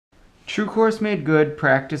True Course Made Good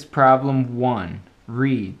Practice Problem 1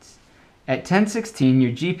 reads, at 1016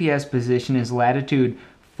 your GPS position is latitude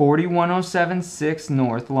 41076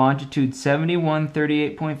 north, longitude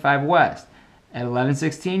 7138.5 west. At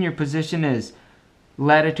 1116 your position is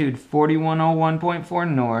latitude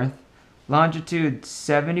 4101.4 north, longitude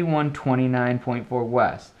 7129.4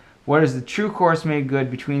 west. What is the true course made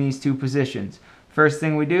good between these two positions? First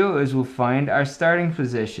thing we do is we'll find our starting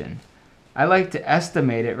position. I like to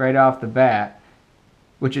estimate it right off the bat,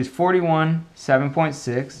 which is 41,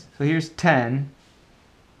 7.6. So here's 10,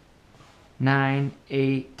 9,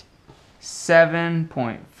 8,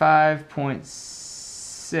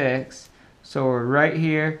 7.5.6. So we're right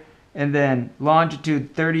here. And then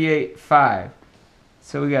longitude 38.5.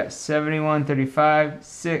 So we got 71.35,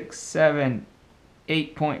 6, 7,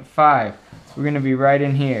 8.5. We're going to be right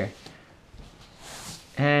in here.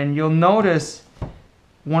 And you'll notice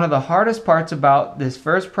one of the hardest parts about this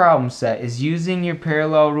first problem set is using your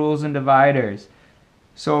parallel rules and dividers.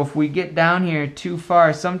 So if we get down here too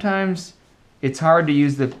far, sometimes it's hard to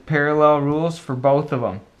use the parallel rules for both of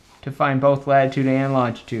them to find both latitude and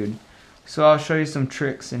longitude. So I'll show you some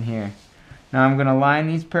tricks in here. Now I'm going to line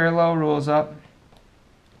these parallel rules up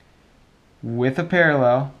with a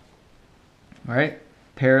parallel. Alright,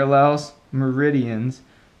 parallels, meridians.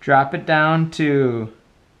 Drop it down to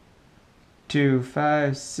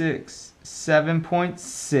 5, 6,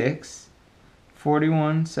 7.6,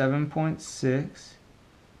 41, 7.6.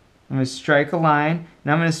 I'm going to strike a line,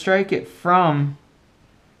 and I'm going to strike it from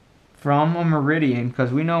a meridian,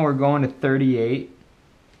 because we know we're going to 38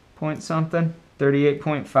 point something,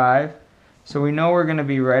 38.5. So we know we're going to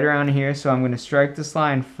be right around here, so I'm going to strike this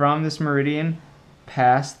line from this meridian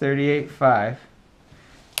past 38.5.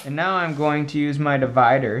 And now I'm going to use my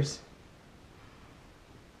dividers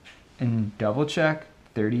and double check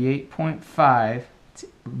 38.5. It's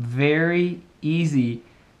very easy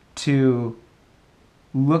to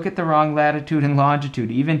look at the wrong latitude and longitude,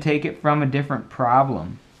 even take it from a different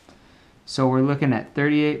problem. So we're looking at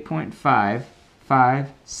 38.5, 5,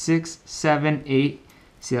 6, 7, 8.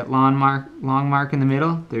 See that long mark in the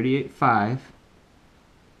middle? 38.5.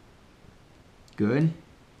 Good.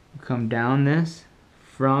 Come down this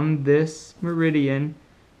from this meridian,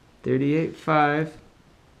 38.5.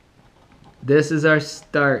 This is our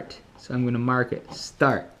start, so I'm going to mark it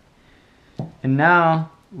start. And now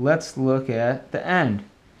let's look at the end.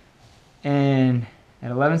 And at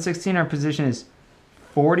 1116 our position is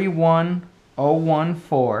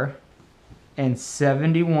 41.014 and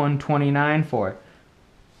 71.294.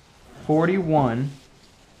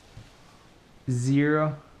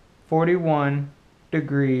 41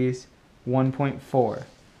 degrees 1.4.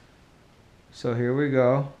 So here we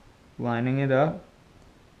go, lining it up.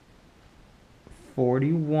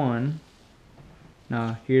 41.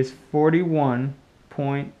 Now here's 41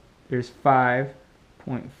 point, there's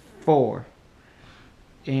 5.4.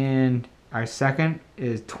 And our second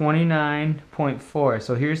is 29.4.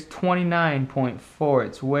 So here's 29.4.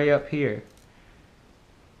 It's way up here.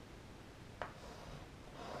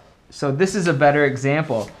 So this is a better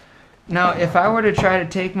example. Now if I were to try to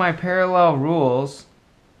take my parallel rules,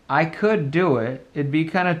 I could do it. It'd be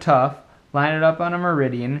kind of tough. Line it up on a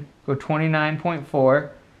meridian, go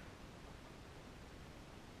 29.4,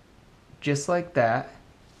 just like that.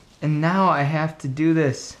 And now I have to do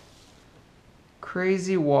this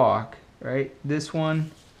crazy walk, right? This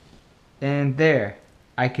one and there.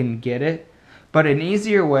 I can get it. But an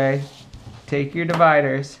easier way, take your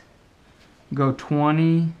dividers, go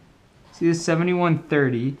 20, see this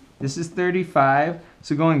 71.30, this is 35,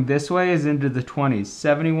 so going this way is into the 20s,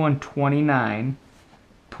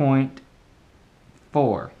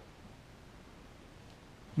 71.29.4.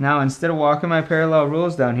 Now instead of walking my parallel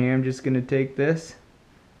rules down here, I'm just going to take this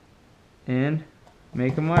and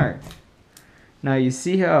make a mark. Now you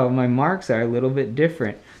see how my marks are a little bit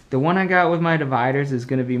different. The one I got with my dividers is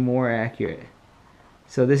going to be more accurate.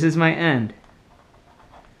 So this is my end.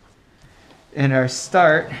 And our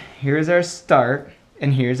start, here's our start,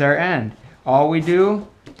 and here's our end. All we do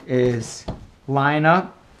is line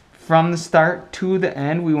up from the start to the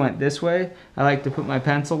end. We went this way. I like to put my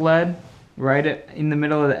pencil lead right in the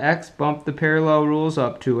middle of the X, bump the parallel rules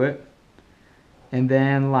up to it, and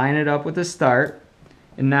then line it up with the start.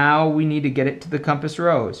 And now we need to get it to the compass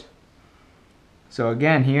rose. So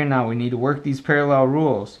again, here now we need to work these parallel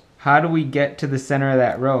rules. How do we get to the center of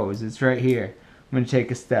that rose? It's right here. I'm going to take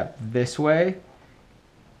a step this way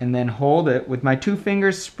and then hold it with my two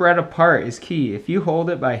fingers spread apart is key. If you hold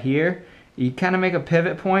it by here, you kind of make a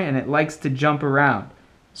pivot point and it likes to jump around.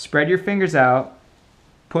 Spread your fingers out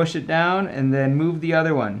push it down, and then move the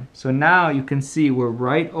other one. So now you can see we're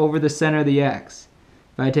right over the center of the X.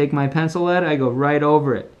 If I take my pencil lead, I go right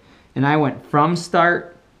over it. And I went from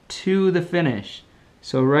start to the finish.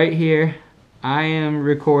 So right here, I am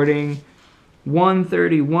recording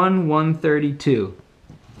 131, 132.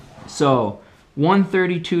 So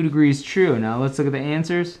 132 degrees true. Now let's look at the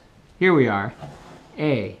answers. Here we are.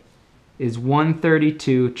 A is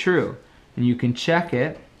 132 true. And you can check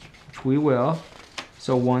it, which we will.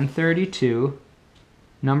 So 132,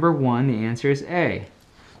 number 1, the answer is A.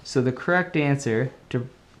 So the correct answer to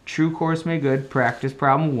True Course Made Good practice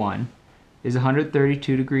problem 1 is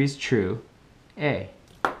 132 degrees true, A.